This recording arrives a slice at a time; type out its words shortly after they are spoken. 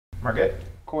We're good.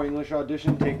 Corri English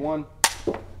audition, take one.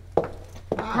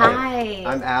 Hi.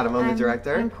 I'm Adam, I'm the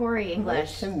director. I'm Corri English.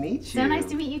 Nice to meet you. So nice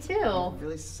to meet you too.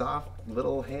 Really soft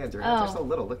little hands. Your hands are so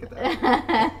little, look at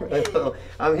that.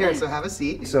 I'm here, so have a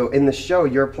seat. So in the show,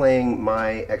 you're playing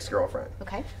my ex-girlfriend.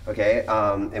 Okay. Okay,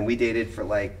 and we dated for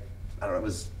like, I don't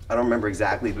know, I don't remember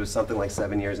exactly, but it was something like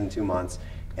 7 years and 2 months.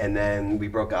 And then we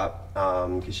broke up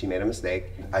because she made a mistake.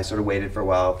 I sort of waited for a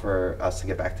while for us to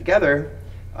get back together.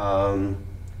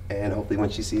 And hopefully when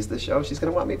she sees the show, she's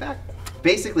gonna want me back.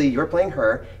 Basically, you're playing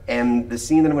her, and the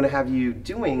scene that I'm gonna have you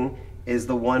doing is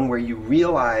the one where you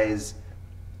realize,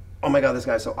 oh my God, this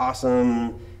guy's so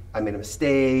awesome. I made a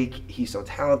mistake. He's so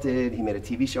talented. He made a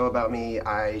TV show about me.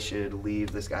 I should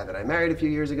leave this guy that I married a few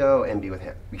years ago and be with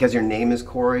him. Because your name is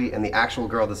Corri, and the actual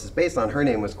girl this is based on, her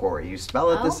name was Corri. You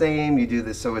spell it the same, you do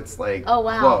this, so it's like, oh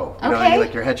wow, whoa. You know, okay.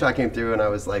 like your headshot came through, and I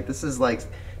was like, this is like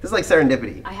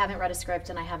serendipity. I haven't read a script,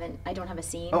 and I don't have a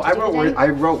scene. Oh, I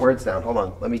wrote words down. Hold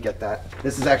on, let me get that.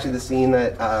 This is actually the scene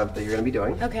that that you're gonna be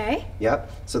doing. Okay.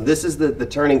 Yep. So this is the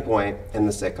turning point in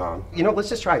the sitcom. You know, let's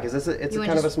just try because it's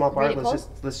kind of a small part.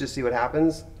 Let's just see what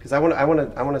happens because I want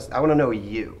to know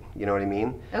you. You know what I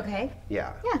mean? Okay.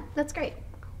 Yeah. Yeah, that's great.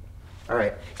 All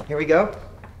right, here we go.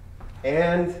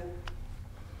 And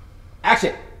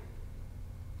action.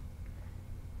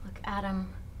 Look, Adam.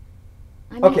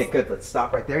 Okay, good. Let's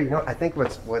stop right there. You know, I think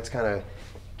what's kind of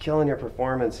killing your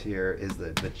performance here is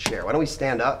the chair. Why don't we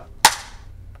stand up?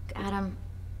 Adam,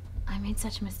 I made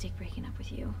such a mistake breaking up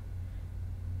with you.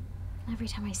 Every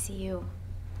time I see you,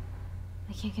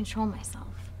 I can't control myself.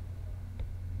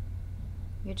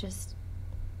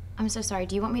 I'm so sorry.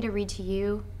 Do you want me to read to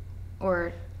you,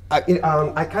 or? I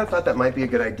kind of thought that might be a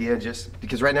good idea, just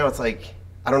because right now it's like,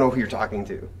 I don't know who you're talking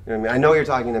to. You know what I mean? I know you're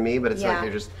talking to me, but it's like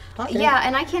you're just talking. Yeah,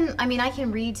 and I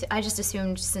can read. I just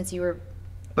assumed since you were.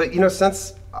 But you know,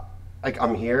 since like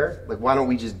I'm here, like why don't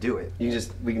we just do it? You can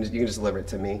just deliver it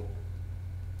to me.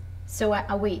 So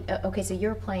wait. Okay, so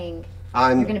you're playing.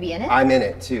 You're gonna be in it. I'm in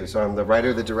it too. So I'm the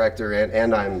writer, the director,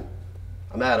 and I'm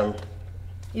Adam.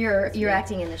 You're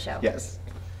acting in the show. Yes.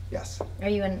 Yes. Are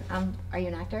you an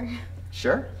actor?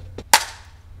 Sure.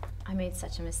 I made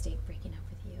such a mistake breaking up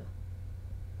with you.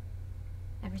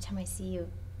 Every time I see you,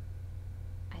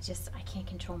 I can't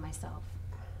control myself.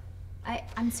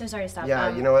 I'm so sorry to stop.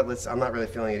 Yeah, you know what? I'm not really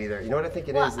feeling it either. You know what I think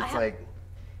it is? It's like,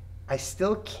 I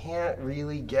still can't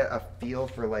really get a feel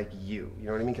for like you. You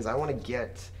know what I mean? Because I want to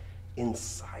get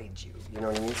inside you. You know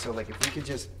what I mean? So like, if we could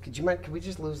we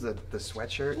just lose the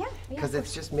sweatshirt? Yeah. Because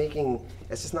it's just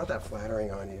not that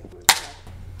flattering on you.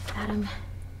 Adam,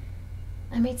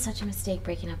 I made such a mistake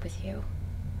breaking up with you.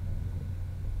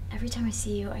 Every time I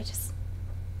see you, I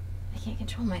can't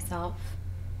control myself.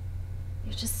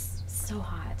 You're just so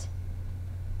hot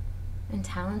and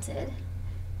talented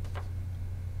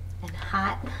and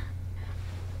hot,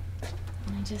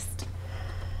 and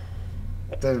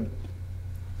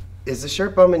Is the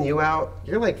shirt bumming you out?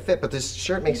 You're like fit, but this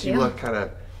shirt makes you look kind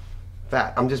of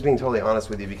fat. I'm just being totally honest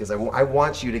with you because I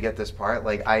want you to get this part.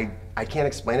 Like I can't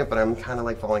explain it, but I'm kind of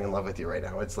like falling in love with you right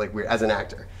now. It's like weird as an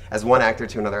actor, as one actor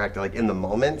to another actor. Like in the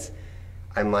moment,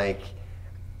 I'm like,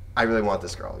 I really want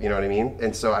this girl. You know what I mean?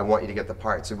 And so I want you to get the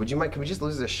part. So could we just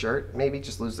lose the shirt? Maybe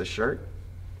just lose the shirt.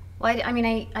 Well,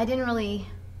 I didn't really.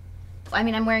 I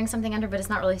mean, I'm wearing something under, but it's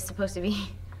not really supposed to be.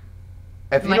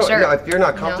 If you're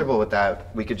not comfortable with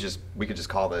that, we could just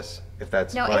call this. If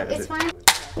that's fine. No, it's fine.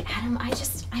 Adam,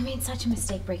 I made such a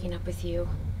mistake breaking up with you.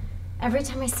 Every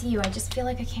time I see you, I just feel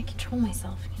like I can't control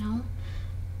myself. You know,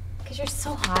 because you're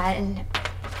so hot and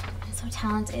so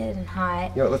talented and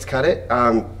hot. You know, let's cut it.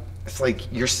 It's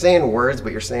like you're saying words,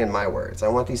 but you're saying my words. I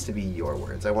want these to be your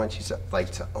words. I want you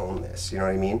to own this. You know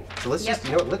what I mean? So let's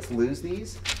let's lose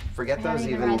these. Forget those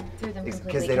even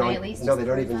because they don't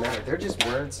even matter. They're just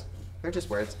words. They're just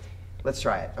words. Let's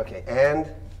try it. Okay, and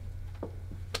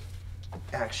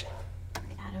action.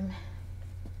 Adam,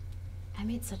 I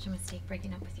made such a mistake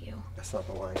breaking up with you. That's not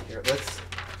the line here.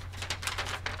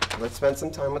 Let's spend some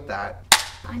time with that.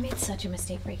 I made such a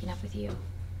mistake breaking up with you.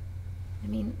 I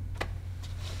mean,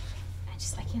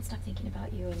 I can't stop thinking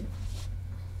about you, and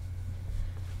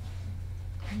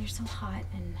you're so hot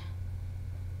and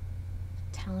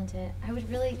talented.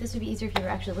 This would be easier if you were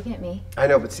actually looking at me. I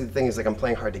know, but see, the thing is, like, I'm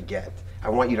playing hard to get. I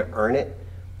want you to earn it.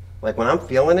 Like, when I'm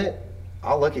feeling it,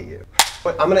 I'll look at you.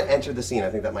 But I'm gonna enter the scene. I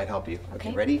think that might help you.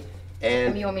 Okay, ready?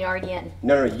 And you want me to already in?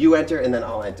 No, you enter and then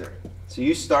I'll enter. So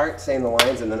you start saying the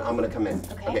lines and then I'm gonna come in.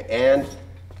 Okay, and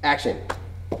action.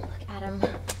 Look, Adam,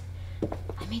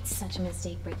 I made such a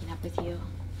mistake breaking up with you.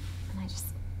 And I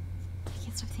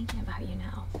can't stop thinking about you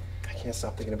now. I can't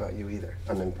stop thinking about you either.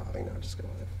 I'm improvising now, just go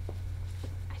with it.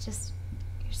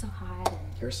 You're so hot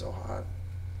You're so hot.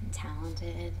 and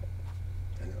talented.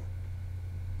 I know.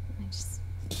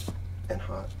 And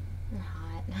hot. And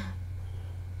hot.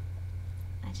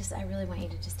 I really want you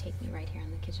to just take me right here on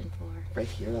the kitchen floor. Right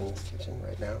here in this kitchen,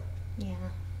 right now. Yeah.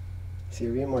 See,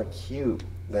 you're being more cute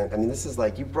than, I mean, this is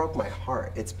like, you broke my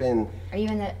heart. It's been Are you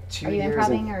 2 are you years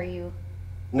improving and- or are you?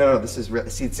 No, this is real.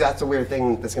 See, that's a weird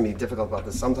thing that's gonna be difficult about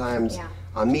this. Sometimes Yeah.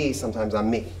 on me, sometimes on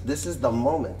me. This is the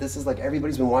moment. This is like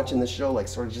everybody's been watching this show, like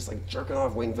sort of just like jerking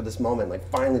off, waiting for this moment. Like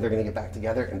finally they're gonna get back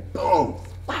together and boom,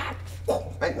 whack,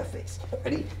 right in the face.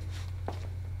 Ready?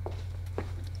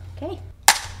 Okay.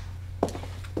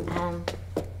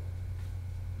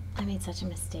 I made such a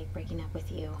mistake breaking up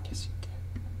with you. Yes, you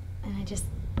did. And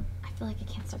I feel like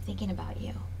I can't stop thinking about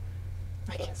you.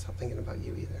 I can't stop thinking about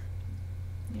you either.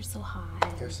 You're so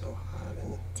hot. You're so hot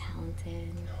and talented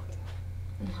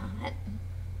and hot.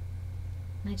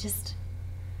 And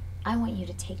I want you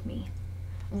to take me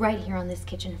right here on this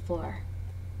kitchen floor.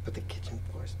 but the kitchen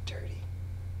floor is dirty.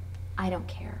 I don't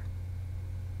care.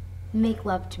 Make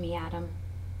love to me, Adam.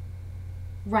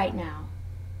 Right now.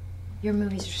 Your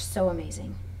movies are so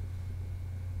amazing.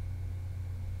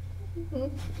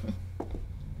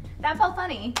 That felt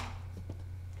funny.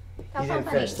 That You felt didn't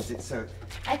funny. finish this, so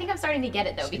I think I'm starting to get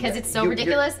it though, because Yeah, it's so you're-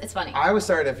 ridiculous. It's funny. I was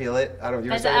starting to feel it. I don't know if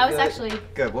you were But starting I to was feel it. actually-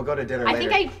 Good, we'll go to dinner I later.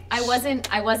 think I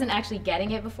wasn't actually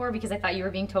getting it before because I thought you were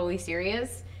being totally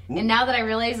serious. And now that I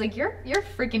realize, like, you're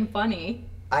freaking funny.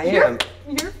 I You're- am.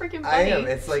 You're freaking funny. I am.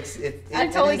 It's like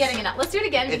I'm totally getting it now. Let's do it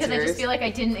again It's because I just serious. feel like I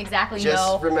didn't exactly Just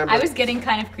know. remember- I was getting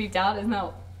kind of creeped out. Isn't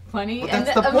that funny? Well, And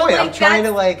that's the I'm point. like, I'm trying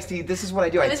to that's- like see. This is what I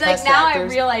do. I It was test like now actors. I'm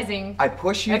realizing. I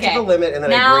push you Okay. to the limit, and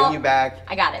then I Now, bring you back.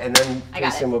 I got it. And then I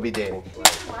got pretty soon it. we'll be dating.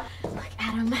 Look,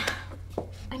 Adam,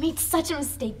 I made such a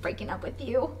mistake breaking up with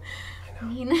you. I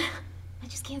mean, I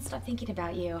just can't stop thinking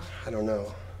about you. I don't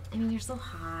know. I mean, you're so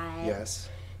hot. Yes,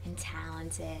 And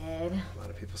talented. a lot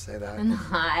of people say that. And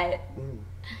hot.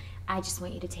 I just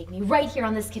want you to take me right here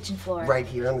on this kitchen floor. Right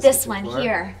here on This kitchen one floor?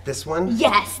 here. This one?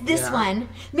 Yes, this Yeah. one.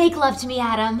 Make love to me,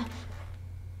 Adam.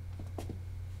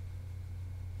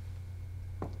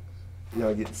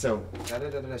 No, so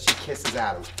she kisses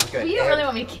Adam. Good. Well, you don't And- really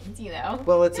want me to kiss you, though.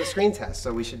 Well, it's a screen test,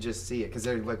 so we should just see it. Because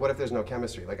they're like, what if there's no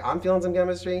chemistry? Like, I'm feeling some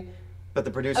chemistry, but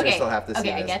the producers Okay, still have to see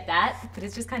okay, this. I get that, but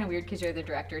it's just kind of weird because you're the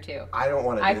director too. I don't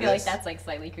want to do I this. feel like that's like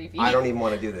slightly creepy. I don't even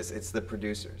want to do this. It's the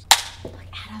producers. Look,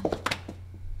 Adam.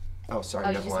 Oh, sorry, Oh,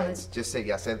 you you have just wanted- lines. Just say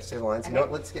yes. Say the lines. You know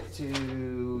Okay. what? Let's get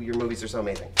to your movies are so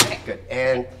amazing. Okay. Good.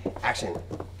 And action.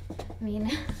 I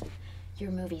mean,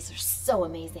 your movies are so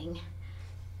amazing.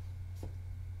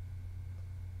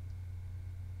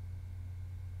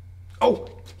 Oh,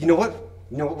 you know what?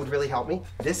 You know what would really help me?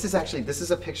 This is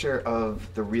a picture of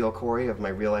the real Corey, of my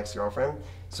real ex-girlfriend.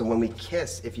 So when we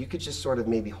kiss, if you could just sort of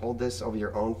maybe hold this over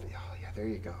your own. Oh yeah, there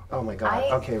you go. Oh my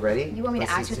God. Okay, ready? You want me to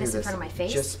Let's act just with do this in front of my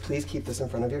face? Just please keep this in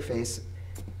front of your face.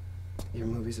 Your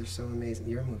movies are so amazing.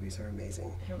 Your movies are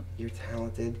amazing. You're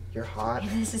talented. You're hot.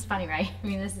 This is funny, right? I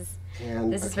mean, this is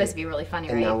And, this is okay. supposed to be really funny,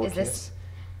 And right? now we'll is kiss. this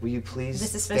Will you please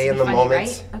this is supposed stay to in be the funny,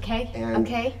 moment? right? Okay. And,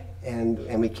 Okay.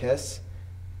 And we kiss.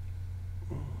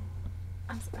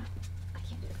 I'm sorry. I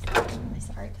can't do this. I'm really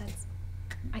sorry, because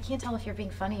I can't tell if you're being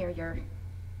funny or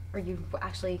you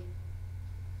actually.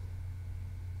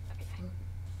 Okay,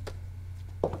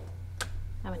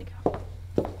 I'm gonna go.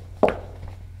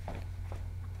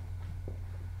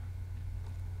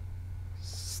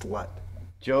 Slut.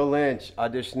 Joe Lynch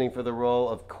auditioning for the role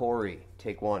of Corey.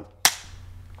 Take one.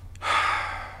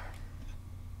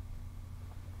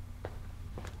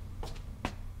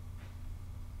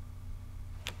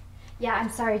 Yeah, I'm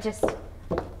sorry.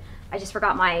 I just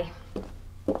forgot my.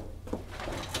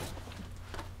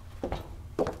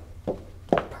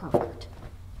 Pervert.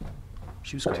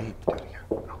 She was great. Do it again.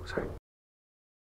 Oh, sorry.